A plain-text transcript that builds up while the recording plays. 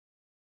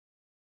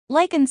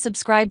Like and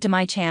subscribe to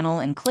my channel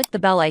and click the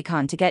bell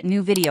icon to get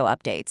new video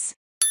updates.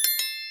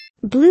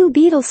 Blue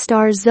Beetle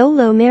star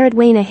Xolo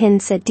Maridueña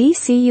hints at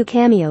DCU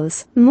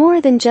cameos,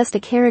 more than just a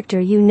character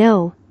you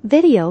know.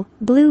 Video,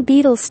 Blue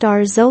Beetle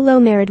star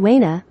Xolo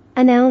Maridueña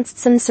announced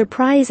some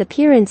surprise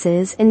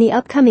appearances in the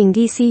upcoming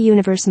DC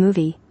Universe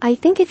movie. I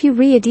think if you're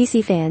a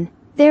DC fan,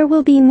 there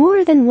will be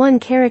more than one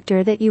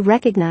character that you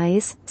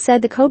recognize,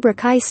 said the Cobra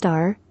Kai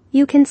star.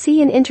 You can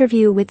see an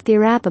interview with the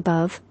rap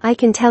above, I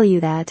can tell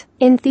you that.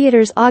 In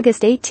theaters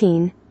August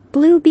 18,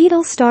 Blue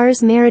Beetle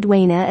stars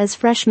Maridueña as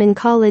freshman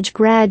college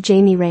grad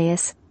Jamie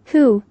Reyes,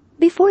 who,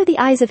 before the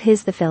eyes of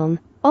the film,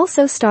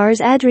 also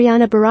stars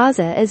Adriana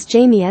Barraza as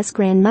Jamie's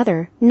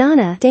grandmother,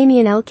 Nana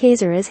Damian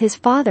Alcázar as his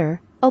father,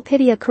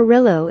 Elpidia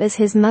Carrillo as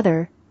his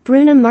mother,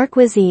 Bruna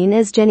Marquezine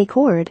as Jenny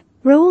Cord,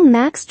 Raul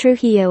Max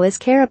Trujillo as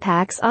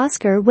Carapax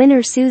Oscar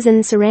winner Susan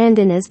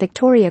Sarandon as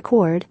Victoria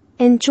Cord,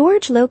 and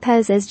George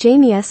Lopez as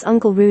Jamie's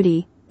Uncle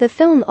Rudy. The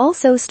film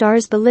also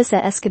stars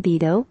Belissa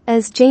Escobedo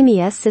as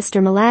Jamie's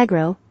sister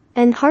Milagro,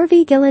 and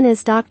Harvey Guillén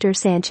as Dr.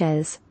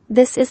 Sanchez.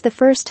 This is the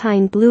first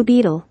time Blue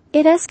Beetle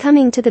is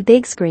coming to the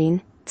big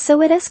screen,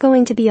 so it is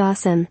going to be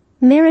awesome,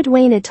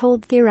 Maridueña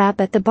told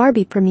TheRap at the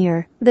Barbie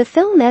premiere. The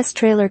film's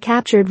trailer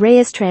captured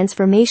Reyes'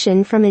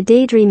 transformation from a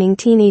daydreaming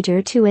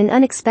teenager to an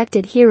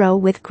unexpected hero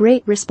with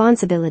great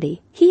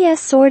responsibility. He is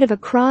sort of a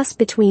cross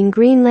between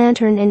Green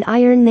Lantern and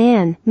Iron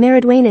Man,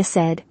 Maridueña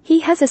said.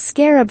 He has a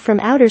scarab from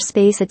outer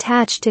space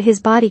attached to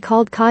his body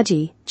called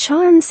Kaji.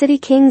 Charm City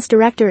Kings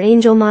director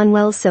Angel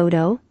Manuel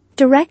Soto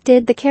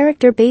directed the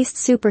character-based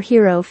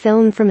superhero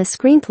film from a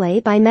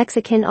screenplay by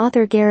Mexican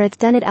author Gareth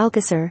Dunnet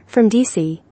Alcázar from DC.